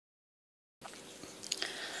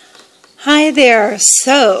Hi there.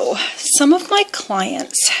 So, some of my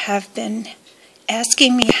clients have been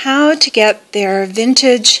asking me how to get their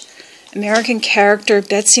vintage American Character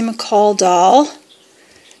Betsy McCall doll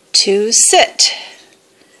to sit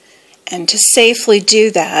and to safely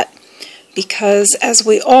do that, because as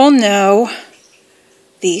we all know,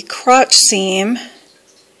 the crotch seam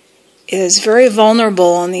is very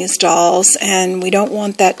vulnerable on these dolls, and we don't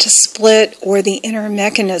want that to split or the inner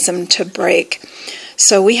mechanism to break.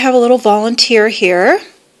 So we have a little volunteer here.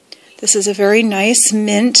 This is a very nice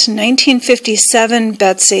mint 1957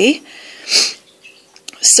 Betsy.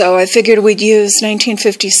 So I figured we'd use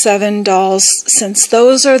 1957 dolls since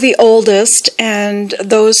those are the oldest and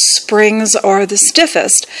those springs are the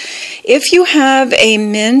stiffest. If you have a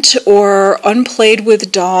mint or unplayed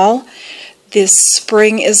with doll, this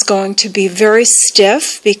spring is going to be very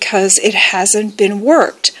stiff because it hasn't been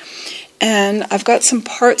worked. And I've got some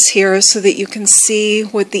parts here so that you can see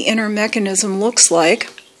what the inner mechanism looks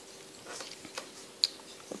like.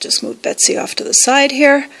 We'll just move Betsy off to the side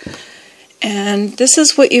here. And this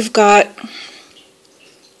is what you've got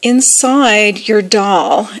inside your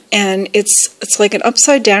doll. And it's like an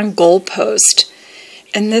upside down goalpost.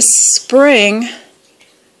 And this spring,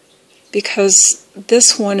 because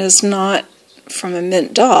this one is not from a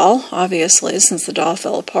mint doll, obviously, since the doll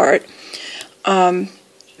fell apart,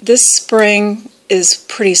 this spring is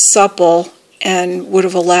pretty supple and would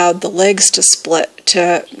have allowed the legs to split,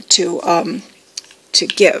 to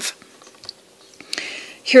give.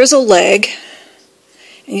 Here's a leg,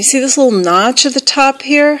 and you see this little notch at the top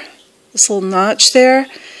here? This little notch there?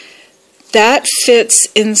 That fits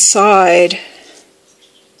inside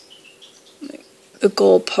the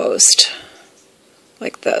goalpost,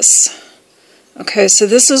 like this. Okay, so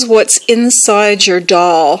this is what's inside your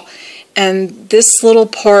doll. And this little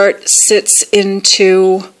part sits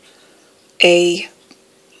into a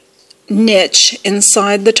niche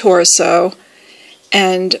inside the torso.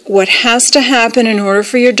 And what has to happen in order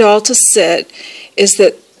for your doll to sit is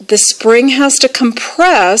that the spring has to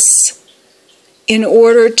compress in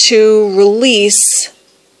order to release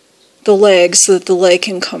the leg so that the leg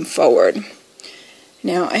can come forward.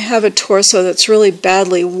 Now, I have a torso that's really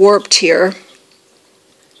badly warped here,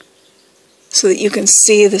 so that you can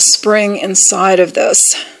see the spring inside of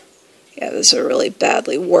this. Yeah, this is a really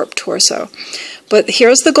badly warped torso. But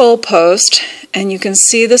here's the goalpost, and you can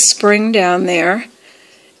see the spring down there.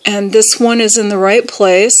 And this one is in the right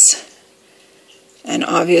place. And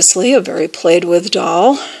obviously a very played with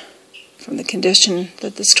doll from the condition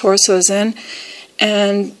that this torso is in.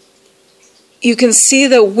 And you can see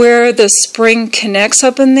that where the spring connects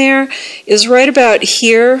up in there is right about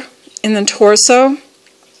here in the torso.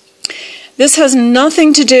 This has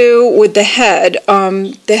nothing to do with the head.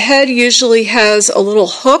 The head usually has a little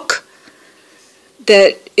hook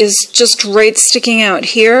that is just right sticking out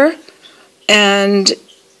here, and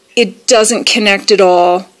it doesn't connect at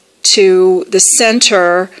all to the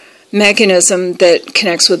center mechanism that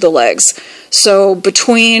connects with the legs. So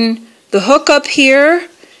between the hook up here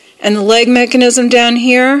and the leg mechanism down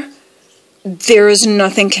here, there is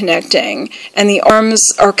nothing connecting, and the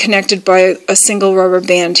arms are connected by a single rubber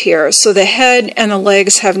band here. So the head and the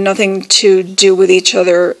legs have nothing to do with each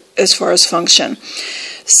other as far as function.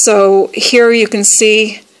 So here you can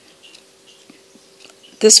see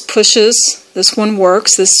this pushes, this one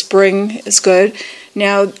works, this spring is good.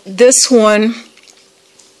 Now this one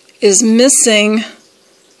is missing.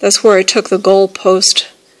 That's where I took the goalpost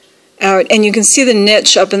out, and you can see the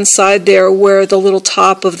niche up inside there where the little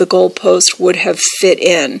top of the goalpost would have fit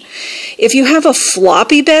in. If you have a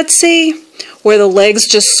floppy Betsy where the legs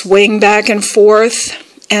just swing back and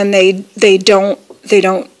forth and they don't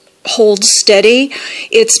hold steady,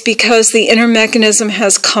 it's because the inner mechanism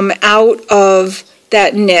has come out of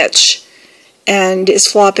that niche and is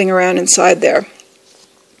flopping around inside there.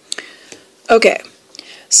 Okay,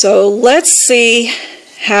 so let's see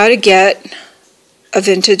how to get a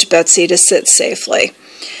vintage Betsy to sit safely.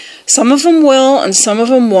 Some of them will and some of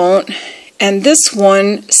them won't, and this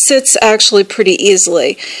one sits actually pretty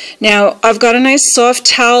easily. Now, I've got a nice soft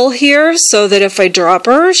towel here so that if I drop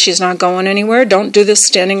her, she's not going anywhere. Don't do this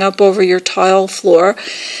standing up over your tile floor.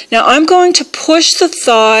 Now, I'm going to push the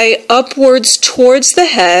thigh upwards towards the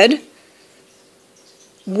head,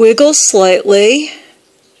 wiggle slightly,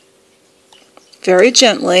 very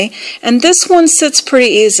gently, and this one sits pretty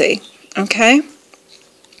easy, okay?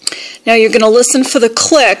 Now you're going to listen for the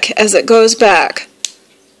click as it goes back.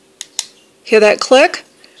 Hear that click?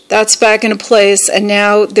 That's back into place, and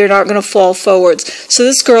now they're not going to fall forwards. So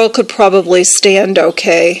this girl could probably stand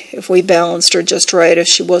okay if we balanced her just right. If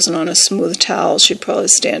she wasn't on a smooth towel, she'd probably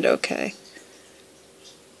stand okay.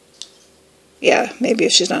 Yeah, maybe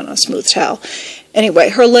if she's not on a smooth towel. Anyway,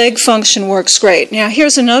 her leg function works great. Now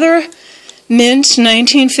here's another mint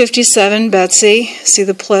 1957 Betsy. See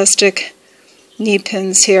the plastic knee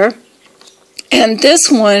pins here. And this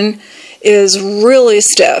one is really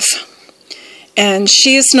stiff. And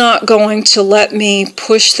she's not going to let me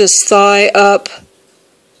push this thigh up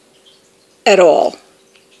at all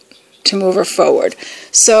to move her forward.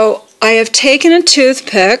 So I have taken a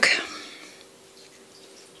toothpick.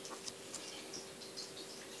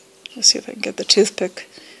 Let's see if I can get the toothpick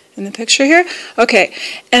in the picture here. Okay,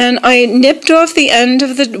 and I nipped off the end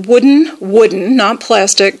of the wooden, not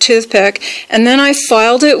plastic, toothpick, and then I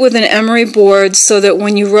filed it with an emery board so that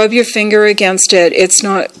when you rub your finger against it, it's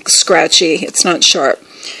not scratchy, it's not sharp.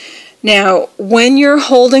 Now, when you're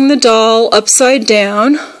holding the doll upside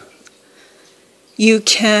down, you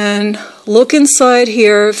can look inside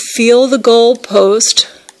here, feel the goal post,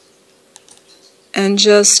 and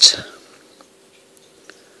just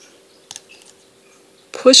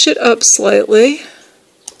push it up slightly.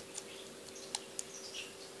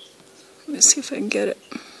 Let me see if I can get it.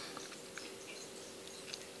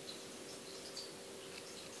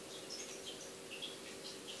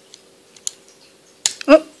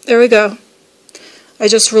 Oh, there we go. I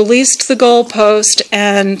just released the goal post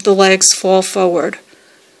and the legs fall forward.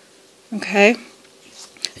 Okay?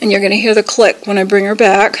 And you're going to hear the click when I bring her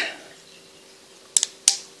back.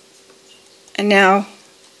 And now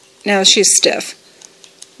she's stiff.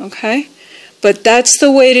 Okay? But that's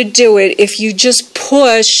the way to do it. If you just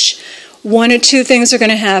push, one or two things are going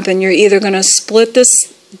to happen. You're either going to split this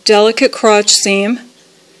delicate crotch seam,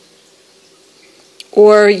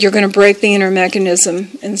 or you're going to break the inner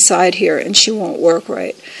mechanism inside here and she won't work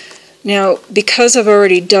right. Now, because I've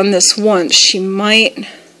already done this once, she might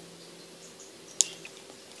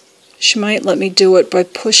let me do it by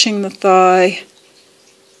pushing the thigh.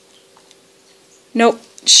 Nope,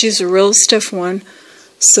 she's a real stiff one.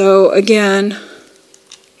 So again,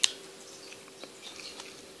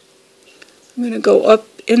 I'm going to go up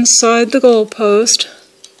inside the goalpost.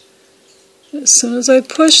 As soon as I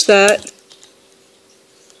push that,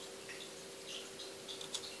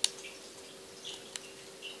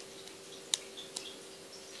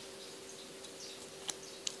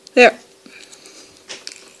 there.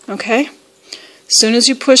 Okay? As soon as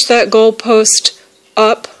you push that goalpost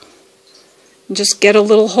up, just get a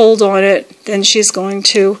little hold on it, then she's going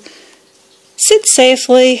to sit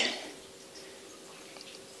safely.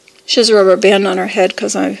 She has a rubber band on her head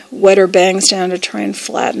because I wet her bangs down to try and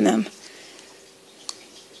flatten them.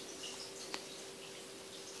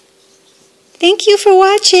 Thank you for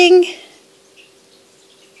watching.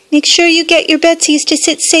 Make sure you get your Betsies to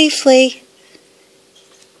sit safely.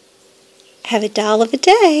 Have a doll of a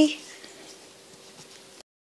day.